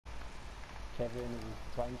Kevin, es ist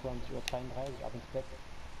 22:33 Uhr, ab ins Bett.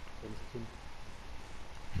 Schönes Kind.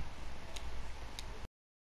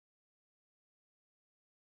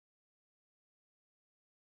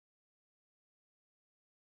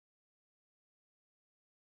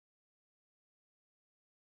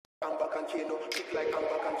 Amba Cancino, kick like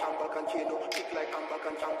Amba Cancino, kick like Amba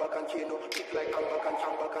Cancino, kick like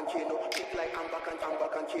Amba Cancino, kick like Amba Cancino, kick like Amba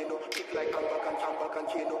Cancino, kick like Amba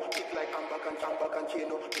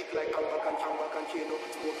Cancino, kick like Amba Cancino,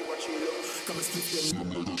 smoke what you love. Come and skip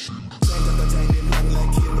them. Time that time them long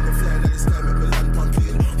like him, me fly at the sky, me land pump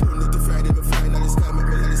clean. Monday to Friday, me fly at the sky, me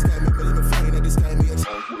fly at the sky, me fly at the sky, me a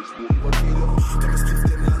southwest smoke what you love. Come and skip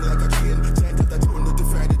them long like a chain. Time that Monday to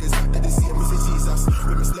Friday, they start the same. Me say Jesus,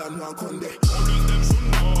 we miss land one Conde.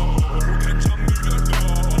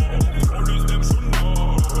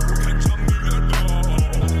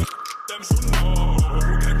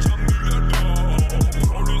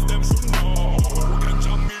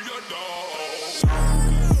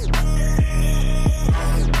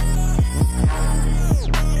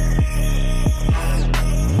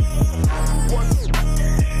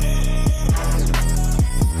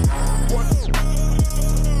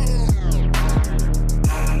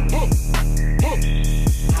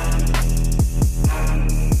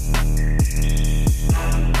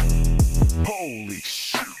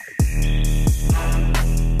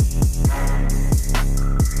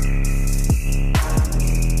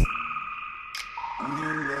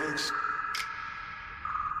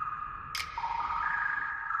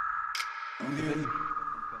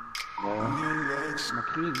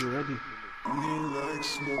 Macri, you ready? Like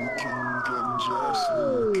smoking ganja,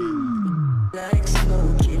 smoking. Like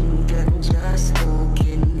smoking ganja,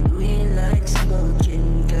 smoking. We like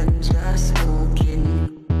smoking ganja, smoking.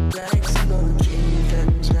 Like smoking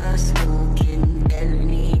ganja, smoking.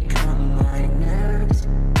 Ellie, calm my nerves.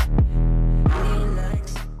 We like.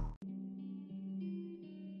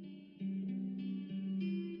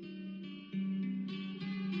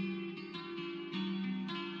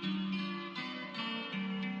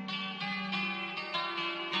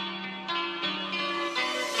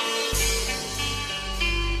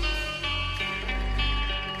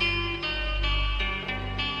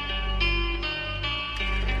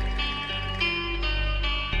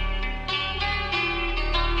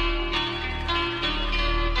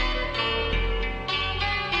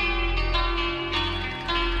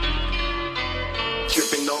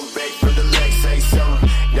 Tripping on back from the legs, say something.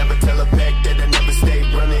 Never tell a pack that I never stay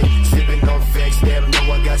running. Sipping on facts, damn,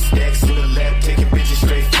 know I got stacks in the lab. Taking bitches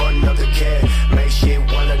straight for another cab. Make shit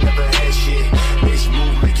while I never had shit. Bitch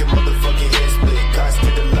move, make your motherfucking head split. Cost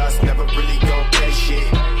to the loss, never really gon' pay shit.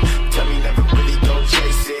 Tell me never really gon'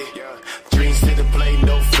 chase it. Dreams to the play,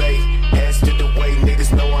 no fate. Hands to the way,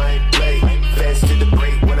 niggas know I ain't play. Fast to the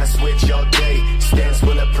break when I switch all day. Stance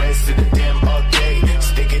when I press to the damn all day.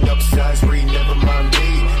 Sticking up signs, read, never mind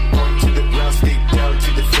me. Point to the ground, stick down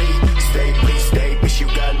to the feet. Stay, please stay, bitch, you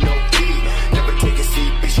got no key. Never take a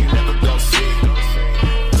seat, bitch, you never gon' see.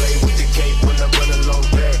 Play with the cape when I run along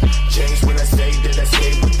back. Change when I say that I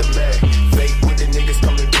stay with the Mac. Fake with the niggas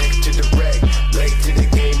coming back to the wreck. Late to the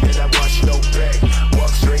game that I watch no back.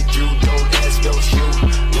 Walk straight through, don't ask, don't shoot.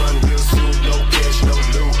 Run real soon, no cash, no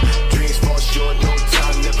loot. Dreams fall short, no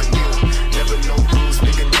time, never knew. Never no rules,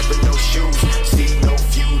 nigga, never no shoes. See no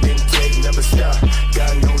feud, intake, never stop.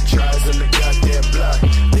 Got no tries on the goddamn block.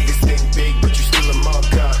 Niggas think big, but you still a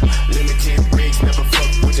marker. Limited rigs, never fuck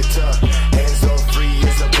with your tongue. Hands on free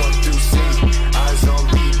as I walk through sea. Eyes on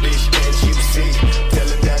me, bitch, can't you see? Tell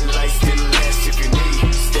her that light still lasts if you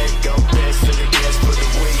need. Stack up bags to the gas for the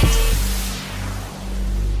week.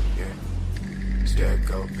 Yeah. Stack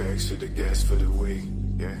up bags to the gas for the week.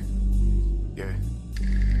 Yeah. Yeah.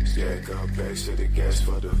 Stack up bags to the gas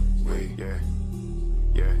for the week. Yeah.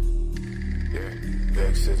 Yeah. Yeah.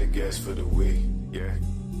 Bags to the gas for the week. Yeah.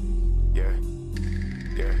 Yeah.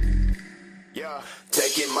 Yeah. Yeah.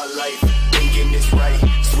 Taking my life, thinking it's right.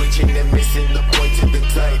 Switching and missing the point to the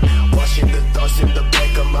type. Washing the thoughts in the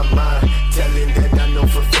back of my mind. Telling that I know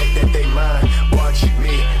for fact that they mine. Watch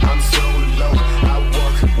me, I'm so low. I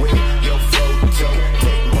walk with your photo.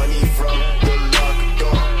 Take money from the locked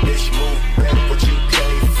door. Bitch, move back what you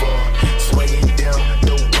came for. Swinging down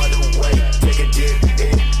the waterway. Take a dip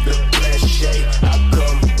in the flash shade. I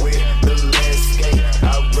come with the landscape.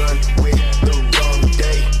 I run with the wrong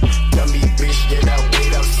day. Tell me bitch that I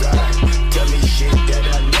wait outside. Tell me shit that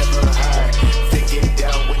I never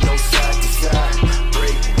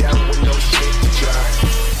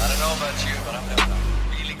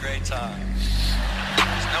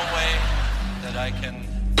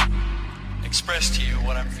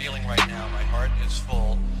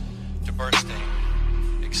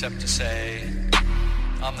except to say,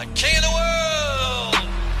 I'm the king of the world!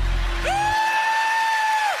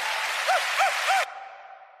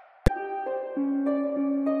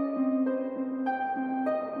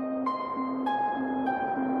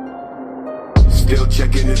 Still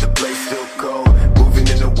checking if the place still cold. Moving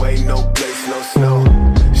in the way, no place, no snow.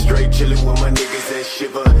 Straight chilling with my niggas and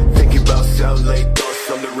shiver. Thinking about South Lake, thoughts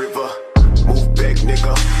on the river. Move back,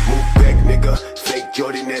 nigga, move back, nigga. Fake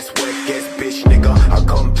Jordan, that's whack ass bitch, nigga. I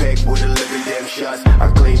come back with 11 damn shots.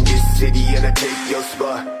 I claim this city and I take your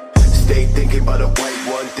spot. Stay thinking about a white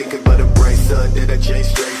one, thinking about a bright sun that I changed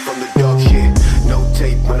straight from the dog shit. No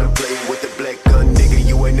tape when I'm playing with the black gun, nigga.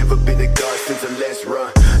 You ain't never been a god since the last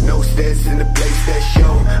run. No stats in the place that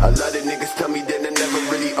show. A lot of niggas tell me that I never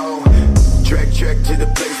really own. Track to the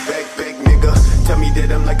place, back, nigga. Tell me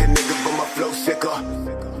that I'm like a nigga, but my flow sicker.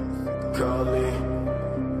 Calling,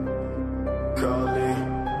 calling,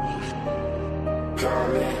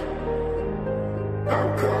 calling. I'm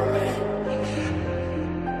calling,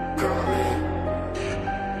 calling,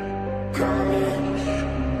 calling,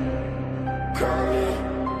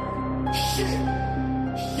 calling. Shit,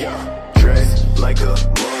 yeah. Dressed like a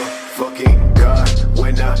motherfucking god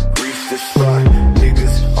when I reach the spot.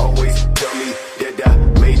 Niggas always tell me that I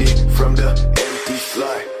made it from the empty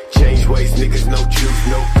slot. Change ways, niggas, no juice,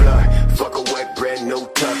 no fly. Fuck a wet brand, no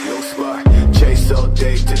top, no spot. Chase all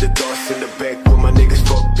day to the thoughts in the back. With my niggas,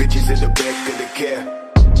 fuck bitches in the back of the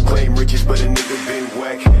cab. Claim riches, but a nigga been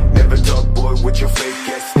whack. Never talk, boy, with your fake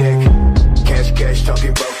ass stack. Cash, talking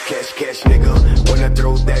about cash, nigga. When I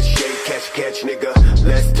throw that shade, catch, nigga.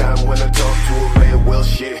 Last time when I talk to a man, well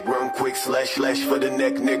shit. Run quick, slash for the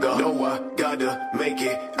neck, nigga. No, I gotta make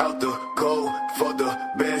it out the cold for the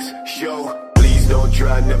best show. Please don't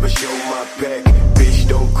try, never show my back. Bitch,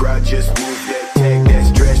 don't cry, just move that tag.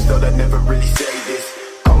 That's trash, thought I never really say this.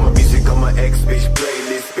 Call my music on my ex-bitch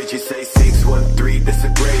playlist. Bitches say 613, that's the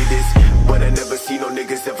greatest. But I never see no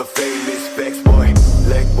niggas ever famous. Facts boy,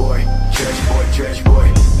 leg boy, trash boy.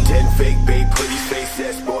 10 fake babe, hoodie face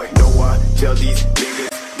ass boy. No, I tell these niggas